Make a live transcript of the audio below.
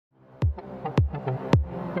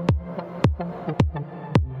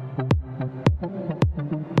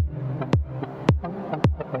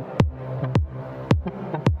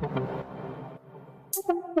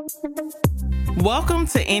Welcome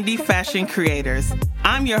to Indie Fashion Creators.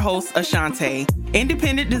 I'm your host, Ashante,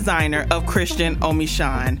 independent designer of Christian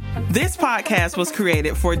Omishan. This podcast was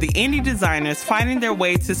created for the indie designers fighting their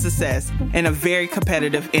way to success in a very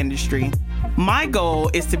competitive industry. My goal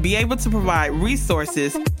is to be able to provide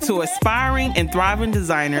resources to aspiring and thriving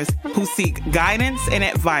designers who seek guidance and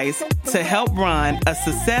advice to help run a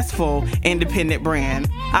successful independent brand.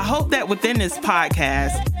 I hope that within this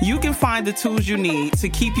podcast, you can find the tools you need to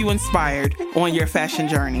keep you inspired on your fashion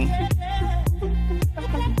journey.